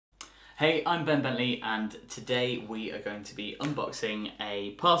Hey, I'm Ben Bentley and today we are going to be unboxing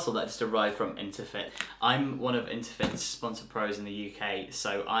a parcel that just arrived from Interfit. I'm one of Interfit's sponsor pros in the UK,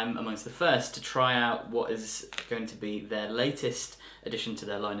 so I'm amongst the first to try out what is going to be their latest addition to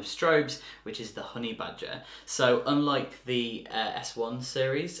their line of strobes, which is the Honey Badger. So unlike the S1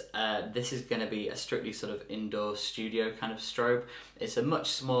 series, this is going to be a strictly sort of indoor studio kind of strobe. It's a much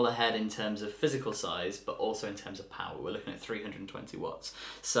smaller head in terms of physical size, but also in terms of power. We're looking at 320 watts.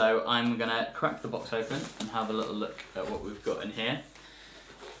 So I'm going to crack the box open and have a little look at what we've got in here.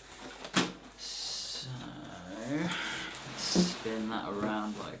 So let's spin that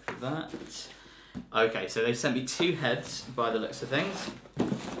around like that. Okay, so they've sent me two heads by the looks of things.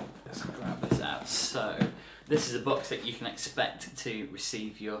 Let's grab this out. So this is a box that you can expect to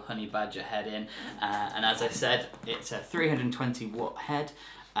receive your Honey Badger head in, and as I said, it's a 320 watt head,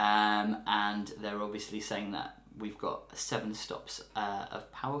 and they're obviously saying that we've got 7 stops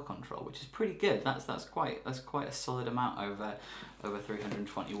of power control, which is pretty good. That's quite a solid amount over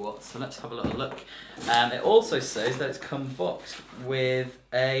 320 watts. So let's have a little look. It also says that it's come boxed with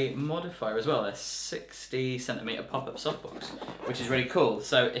a modifier as well, a 60cm pop-up softbox, which is really cool.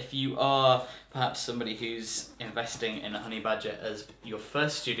 So if you are perhaps somebody who's investing in a Honey Badger as your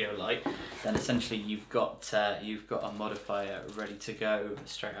first studio light, then essentially you've got a modifier ready to go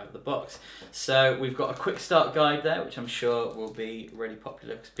straight out of the box. So we've got a quick start guide there, which I'm sure will be really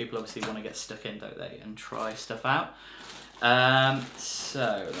popular because people obviously want to get stuck in, don't they, and try stuff out.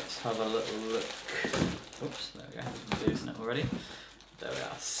 So let's have a little look. Oops, there we go, I'm losing it already. There we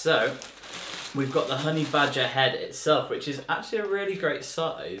are. So we've got the Honey Badger head itself, which is actually a really great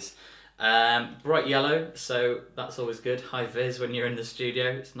size. Bright yellow, so that's always good. High vis when you're in the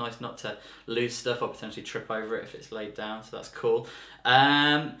studio. It's nice not to lose stuff or potentially trip over it if it's laid down, so that's cool.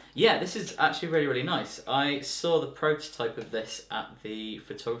 Yeah, this is actually really, really nice. I saw the prototype of this at the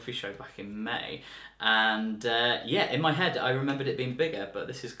photography show back in May, and yeah, in my head I remembered it being bigger, but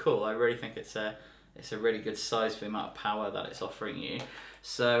this is cool. I really think it's a really good size for the amount of power that it's offering you.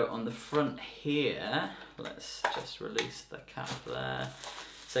 So on the front here, let's just release the cap there.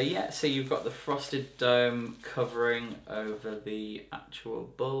 So yeah, so you've got the frosted dome covering over the actual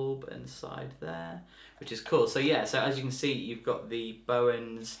bulb inside there, which is cool. So yeah, so as you can see, you've got the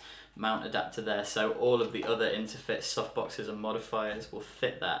Bowens mount adapter there, so all of the other Interfit softboxes and modifiers will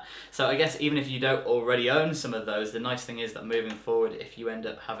fit that. So I guess even if you don't already own some of those, the nice thing is that moving forward, if you end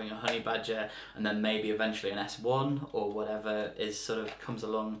up having a Honey Badger and then maybe eventually an S1 or whatever is sort of comes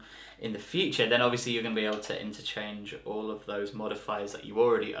along in the future, then obviously you're going to be able to interchange all of those modifiers that you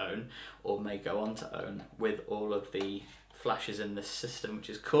already own or may go on to own with all of the flashes in this system, which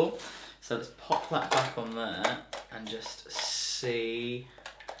is cool. So let's pop that back on there and just see.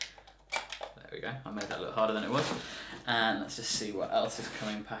 There we go, I made that look harder than it was. And let's just see what else is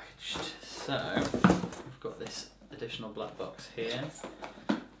coming packaged. So we've got this additional black box here. So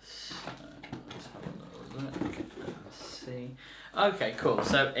let's have a little look and see. Okay, cool.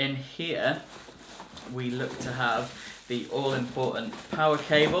 So in here we look to have the all-important power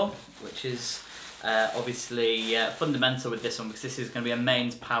cable, which is obviously fundamental with this one because this is going to be a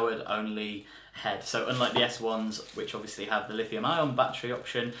mains powered only head. So unlike the S1s, which obviously have the lithium-ion battery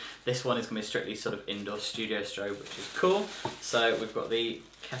option, this one is going to be strictly sort of indoor studio strobe, which is cool. So we've got the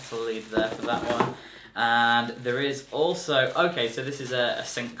kettle lead there for that one. And there is also, okay, so this is a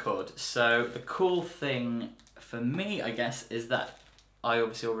sync cord. So the cool thing for me, I guess, is that I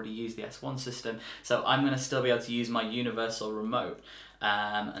obviously already use the S1 system, so I'm going to still be able to use my universal remote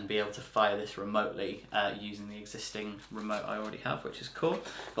and be able to fire this remotely using the existing remote I already have, which is cool.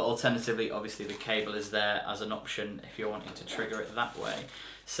 But alternatively, obviously the cable is there as an option if you're wanting to trigger it that way.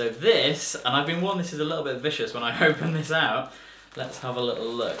 So this, and I've been warned this is a little bit vicious when I open this out. Let's have a little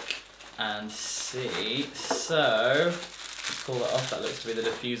look and see. So let's pull that off. That looks to be the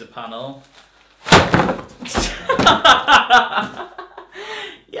diffuser panel.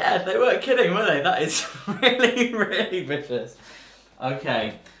 Yeah, they weren't kidding, were they? That is really, really vicious.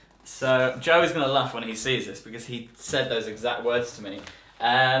 Okay, so Joe is going to laugh when he sees this because he said those exact words to me.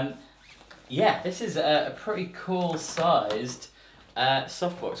 Yeah, this is a pretty cool sized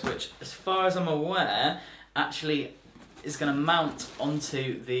softbox, which as far as I'm aware, actually is going to mount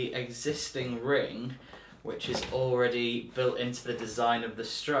onto the existing ring, which is already built into the design of the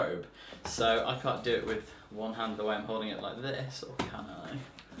strobe. So I can't do it with one hand the way I'm holding it like this, or can I?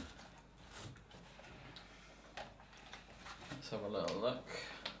 Let's have a little look.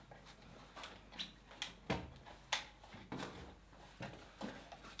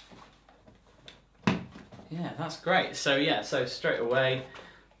 Yeah, that's great. So yeah, so straight away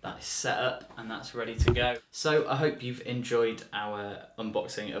that is set up and that's ready to go. So I hope you've enjoyed our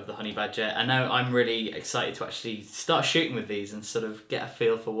unboxing of the Honey Badger. I know I'm really excited to actually start shooting with these and sort of get a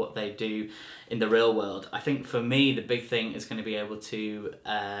feel for what they do in the real world. I think for me the big thing is going to be able to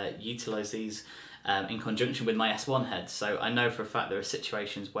utilise these in conjunction with my S1 head. So I know for a fact there are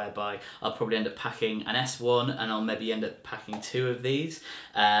situations whereby I'll probably end up packing an S1 and I'll maybe end up packing 2 of these.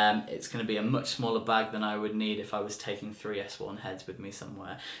 It's going to be a much smaller bag than I would need if I was taking 3 S1 heads with me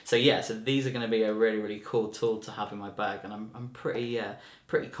somewhere. So yeah, so these are going to be a really cool tool to have in my bag, and I'm pretty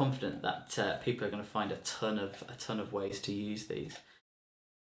confident that people are going to find a ton of ways to use these.